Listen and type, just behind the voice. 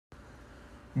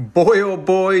Boy, oh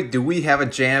boy, do we have a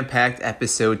jam-packed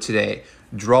episode today.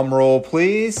 Drum roll,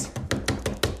 please.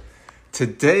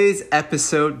 Today's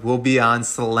episode will be on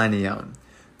selenium.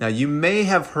 Now, you may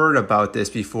have heard about this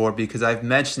before because I've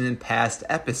mentioned in past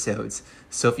episodes.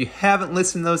 So if you haven't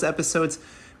listened to those episodes,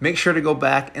 make sure to go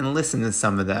back and listen to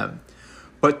some of them.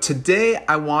 But today,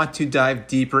 I want to dive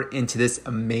deeper into this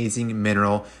amazing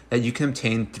mineral that you can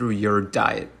obtain through your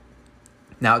diet.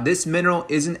 Now, this mineral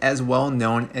isn't as well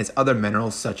known as other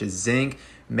minerals such as zinc,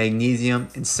 magnesium,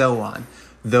 and so on,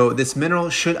 though this mineral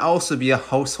should also be a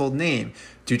household name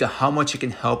due to how much it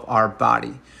can help our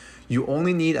body. You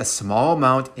only need a small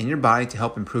amount in your body to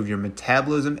help improve your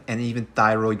metabolism and even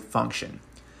thyroid function.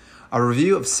 A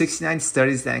review of 69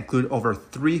 studies that include over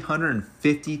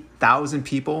 350,000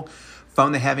 people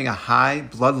found that having a high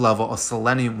blood level of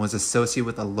selenium was associated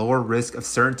with a lower risk of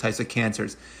certain types of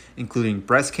cancers, including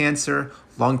breast cancer,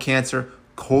 lung cancer,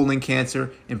 colon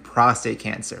cancer, and prostate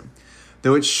cancer.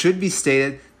 Though it should be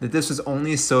stated that this was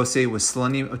only associated with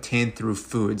selenium obtained through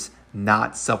foods,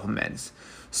 not supplements.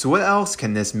 So what else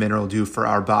can this mineral do for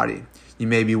our body? You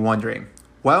may be wondering.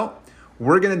 Well,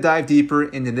 we're going to dive deeper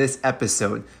into this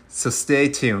episode, so stay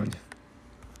tuned.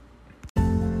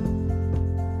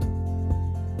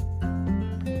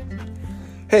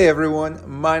 Hey everyone,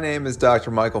 my name is Dr.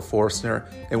 Michael Forstner,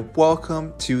 and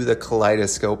welcome to the Colitis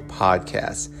Scope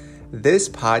podcast. This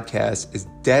podcast is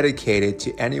dedicated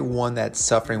to anyone that's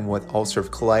suffering with ulcerative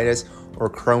colitis or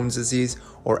Crohn's disease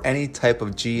or any type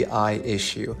of GI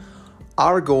issue.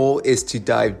 Our goal is to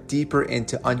dive deeper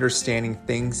into understanding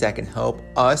things that can help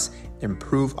us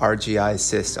improve our GI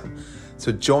system.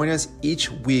 So join us each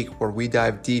week where we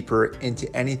dive deeper into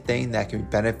anything that can be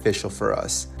beneficial for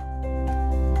us.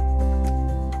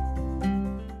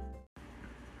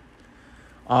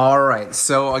 All right,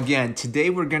 so again, today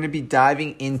we're going to be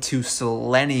diving into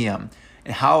selenium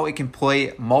and how it can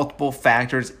play multiple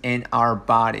factors in our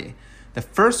body. The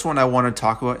first one I want to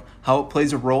talk about, how it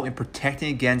plays a role in protecting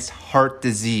against heart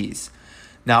disease.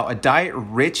 Now, a diet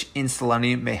rich in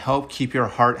selenium may help keep your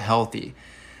heart healthy,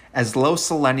 as low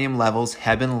selenium levels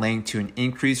have been linked to an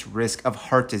increased risk of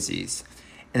heart disease.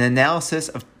 An analysis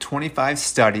of 25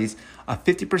 studies, a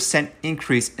 50%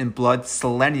 increase in blood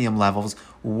selenium levels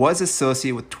was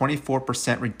associated with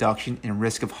 24% reduction in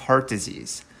risk of heart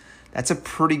disease. That's a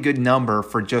pretty good number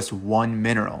for just one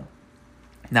mineral.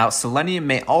 Now, selenium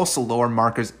may also lower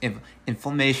markers of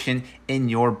inflammation in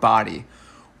your body,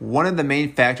 one of the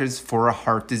main factors for a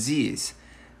heart disease.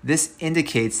 This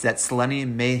indicates that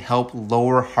selenium may help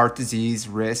lower heart disease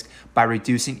risk by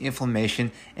reducing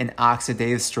inflammation and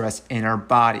oxidative stress in our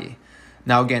body.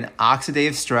 Now again,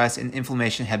 oxidative stress and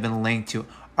inflammation have been linked to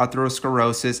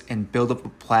atherosclerosis and buildup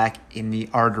of plaque in the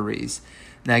arteries.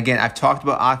 Now again, I've talked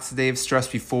about oxidative stress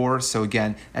before, so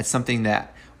again, that's something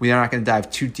that we are not going to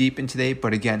dive too deep into today,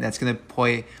 but again, that's going to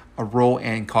play a role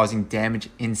in causing damage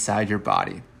inside your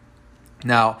body.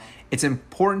 Now, it's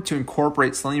important to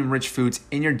incorporate selenium-rich foods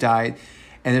in your diet,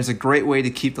 and there's a great way to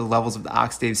keep the levels of the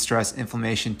oxidative stress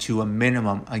inflammation to a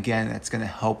minimum. Again, that's going to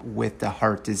help with the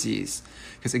heart disease.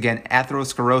 Because again,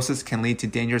 atherosclerosis can lead to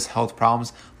dangerous health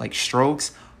problems like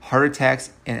strokes, heart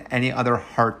attacks, and any other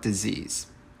heart disease.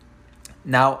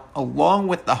 Now, along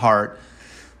with the heart,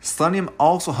 selenium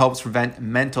also helps prevent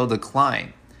mental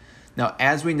decline. Now,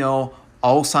 as we know,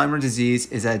 Alzheimer's disease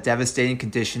is a devastating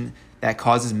condition that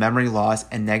causes memory loss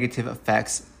and negatively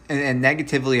affects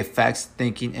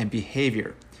thinking and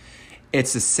behavior.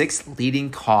 It's the 6th leading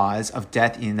cause of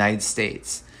death in the United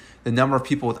States. The number of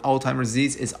people with Alzheimer's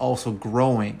disease is also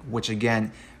growing, which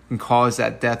again can cause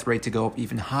that death rate to go up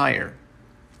even higher.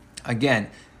 Again,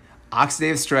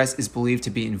 oxidative stress is believed to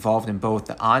be involved in both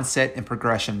the onset and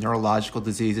progression of neurological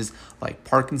diseases like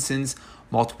Parkinson's,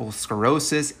 multiple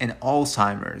sclerosis, and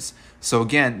Alzheimer's. So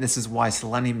again, this is why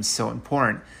selenium is so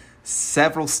important.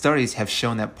 Several studies have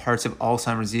shown that parts of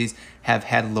Alzheimer's disease have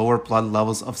had lower blood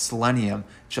levels of selenium,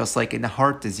 just like in the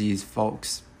heart disease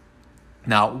folks.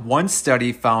 Now, one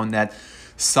study found that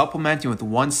supplementing with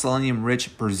one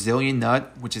selenium-rich Brazilian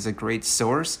nut, which is a great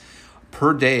source,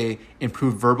 per day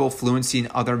improved verbal fluency and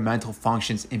other mental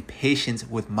functions in patients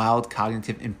with mild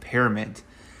cognitive impairment.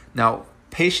 Now,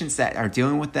 patients that are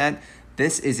dealing with that,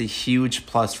 this is a huge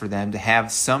plus for them to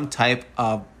have some type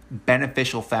of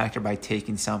beneficial factor by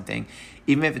taking something.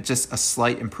 Even if it's just a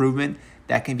slight improvement,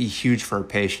 that can be huge for a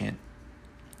patient.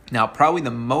 Now, probably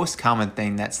the most common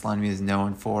thing that selenium is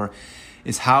known for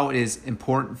is how it is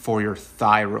important for your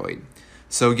thyroid.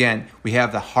 So again, we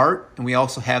have the heart and we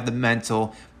also have the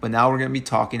mental, but now we're going to be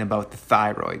talking about the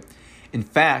thyroid. In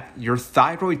fact, your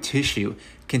thyroid tissue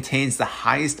contains the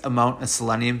highest amount of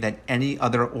selenium than any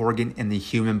other organ in the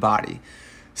human body.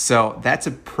 So that's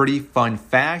a pretty fun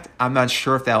fact. I'm not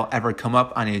sure if that'll ever come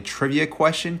up on a trivia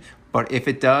question, but if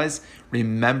it does,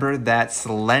 remember that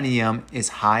selenium is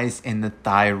highest in the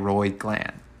thyroid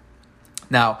gland.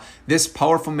 Now, this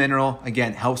powerful mineral,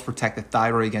 again, helps protect the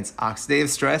thyroid against oxidative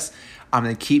stress. I'm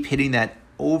going to keep hitting that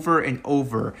over and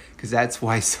over because that's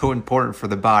why it's so important for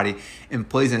the body and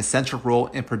plays an essential role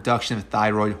in production of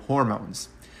thyroid hormones.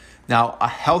 Now, a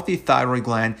healthy thyroid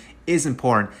gland is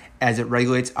important as it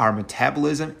regulates our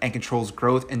metabolism and controls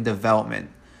growth and development.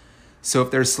 So if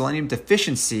there's selenium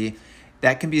deficiency,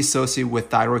 that can be associated with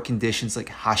thyroid conditions like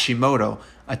Hashimoto,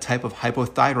 a type of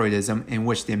hypothyroidism in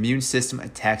which the immune system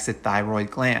attacks the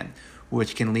thyroid gland,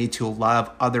 which can lead to a lot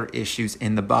of other issues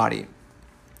in the body.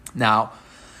 Now,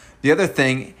 the other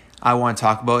thing I want to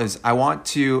talk about is I want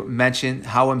to mention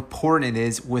how important it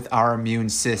is with our immune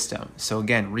system. So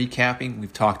again, recapping,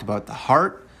 we've talked about the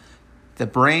heart, the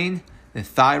brain, the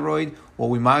thyroid. Well,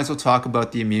 we might as well talk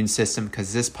about the immune system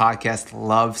because this podcast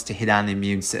loves to hit on the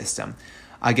immune system.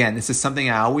 Again, this is something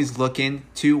I always look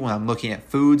into when I'm looking at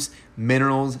foods,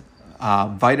 minerals,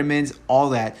 vitamins, all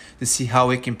that to see how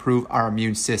it can improve our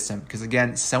immune system. Because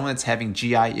again, someone that's having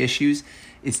GI issues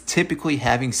is typically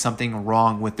having something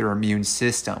wrong with their immune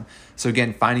system. So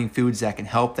again, finding foods that can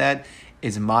help that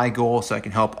is my goal so I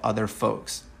can help other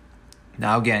folks.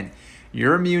 Now again,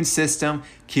 your immune system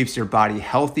keeps your body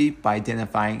healthy by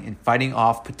identifying and fighting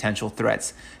off potential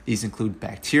threats. These include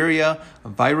bacteria,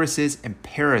 viruses, and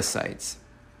parasites.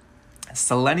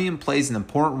 Selenium plays an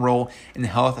important role in the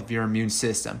health of your immune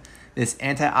system. This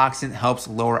antioxidant helps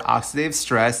lower oxidative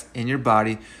stress in your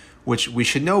body, which we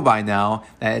should know by now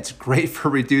that it's great for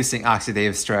reducing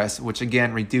oxidative stress, which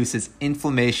again reduces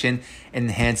inflammation and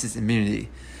enhances immunity.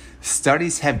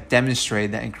 Studies have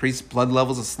demonstrated that increased blood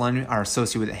levels of selenium are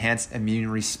associated with enhanced immune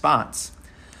response.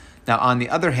 Now, on the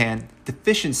other hand,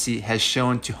 deficiency has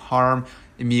shown to harm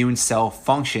immune cell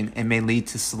function and may lead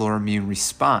to slower immune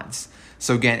response.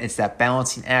 So again, it's that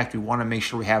balancing act. We want to make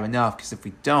sure we have enough because if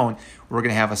we don't, we're going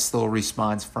to have a slow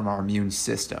response from our immune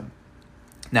system.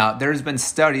 Now, there's been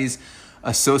studies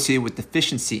associated with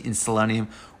deficiency in selenium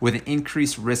with an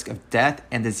increased risk of death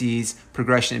and disease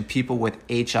progression in people with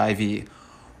HIV,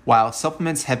 while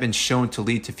supplements have been shown to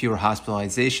lead to fewer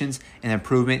hospitalizations and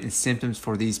improvement in symptoms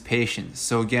for these patients.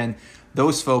 So again,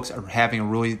 those folks are having a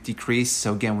really decrease.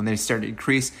 So again, when they start to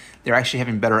increase, they're actually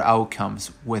having better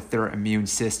outcomes with their immune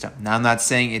system. Now, I'm not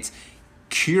saying it's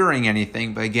curing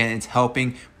anything, but again, it's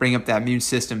helping bring up that immune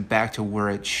system back to where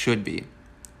it should be.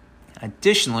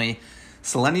 Additionally,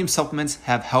 selenium supplements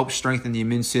have helped strengthen the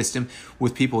immune system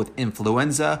with people with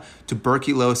influenza,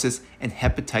 tuberculosis, and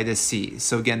hepatitis C.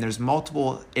 So again, there's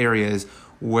multiple areas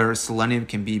where selenium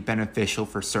can be beneficial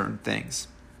for certain things.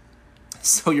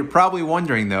 So you're probably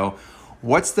wondering though,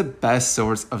 what's the best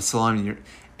source of selenium?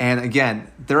 And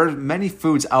again, there are many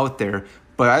foods out there,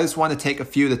 but I just want to take a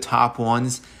few of the top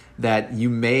ones that you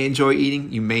may enjoy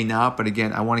eating, you may not, but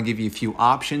again, I want to give you a few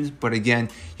options. But again,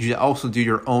 you should also do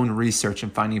your own research in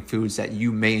finding foods that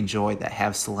you may enjoy that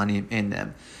have selenium in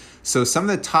them. So some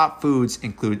of the top foods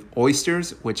include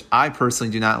oysters, which I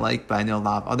personally do not like, but I know a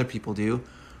lot of other people do,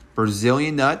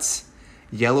 Brazilian nuts,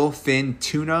 yellowfin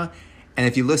tuna, and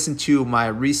if you listen to my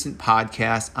recent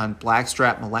podcast on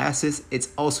blackstrap molasses, it's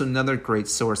also another great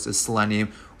source of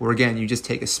selenium, where again, you just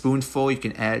take a spoonful, you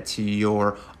can add it to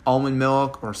your almond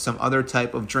milk or some other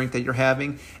type of drink that you're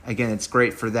having. Again, it's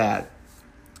great for that.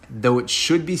 Though it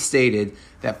should be stated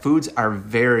that foods are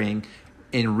varying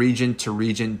in region to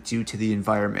region due to the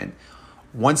environment.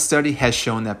 One study has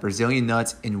shown that Brazilian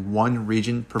nuts in one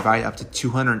region provide up to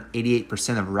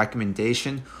 288% of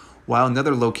recommendation, while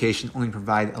another location only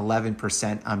provide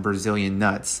 11% on Brazilian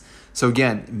nuts. So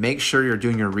again, make sure you're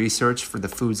doing your research for the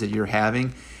foods that you're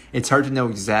having. It's hard to know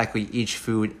exactly each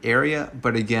food area,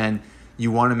 but again,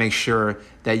 you want to make sure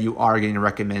that you are getting a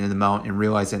recommended amount and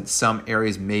realize that some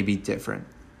areas may be different.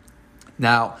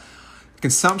 Now,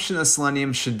 consumption of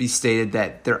selenium should be stated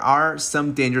that there are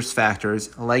some dangerous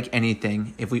factors. Like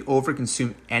anything, if we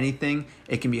overconsume anything,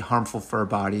 it can be harmful for our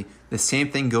body. The same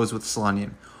thing goes with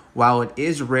selenium. While it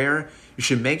is rare, you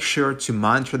should make sure to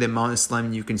monitor the amount of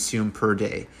selenium you consume per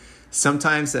day.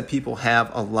 Sometimes that people have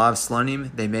a lot of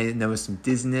selenium, they may notice some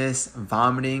dizziness,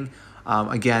 vomiting.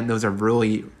 Again, those are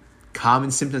really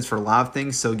common symptoms for a lot of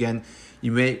things. So again,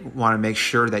 you may want to make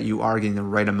sure that you are getting the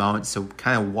right amount. So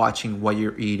kind of watching what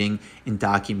you're eating and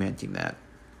documenting that.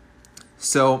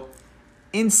 So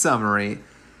in summary,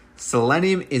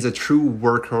 selenium is a true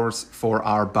workhorse for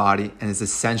our body and is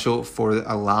essential for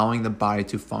allowing the body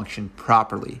to function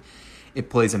properly. It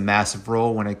plays a massive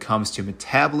role when it comes to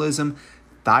metabolism,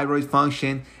 thyroid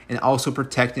function, and also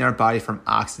protecting our body from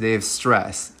oxidative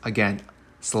stress. Again,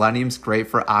 Selenium's great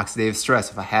for oxidative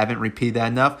stress. If I haven't repeated that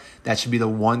enough, that should be the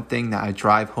one thing that I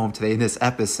drive home today in this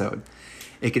episode.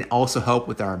 It can also help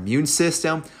with our immune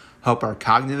system, help our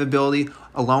cognitive ability,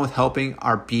 along with helping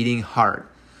our beating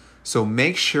heart. So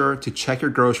make sure to check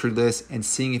your grocery list and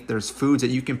seeing if there's foods that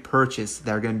you can purchase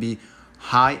that are going to be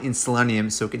high in selenium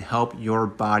so it can help your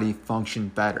body function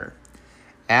better.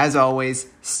 As always,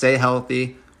 stay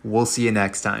healthy. We'll see you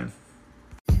next time.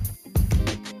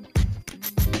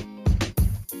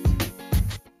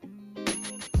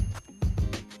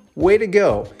 Way to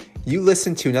go! You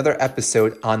listened to another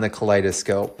episode on the Colitis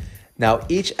Scope. Now,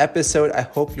 each episode, I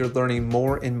hope you're learning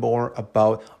more and more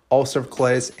about ulcerative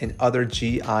colitis and other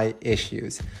GI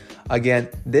issues. Again,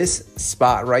 this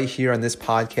spot right here on this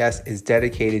podcast is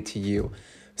dedicated to you.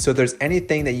 So if there's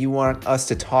anything that you want us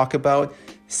to talk about,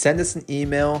 send us an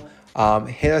email,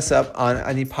 hit us up on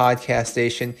any podcast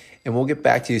station, and we'll get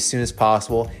back to you as soon as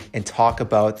possible and talk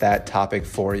about that topic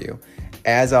for you.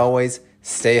 As always,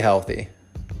 stay healthy.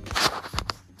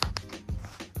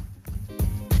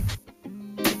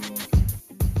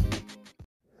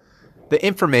 The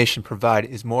information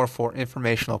provided is more for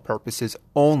informational purposes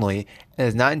only and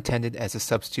is not intended as a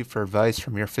substitute for advice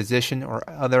from your physician or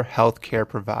other healthcare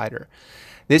provider.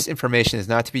 This information is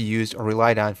not to be used or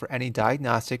relied on for any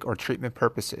diagnostic or treatment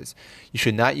purposes. You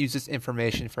should not use this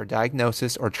information for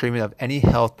diagnosis or treatment of any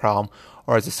health problem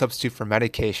or as a substitute for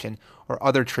medication or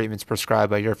other treatments prescribed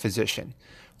by your physician.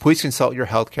 Please consult your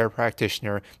healthcare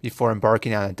practitioner before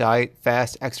embarking on a diet,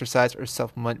 fast, exercise, or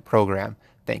supplement program.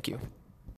 Thank you.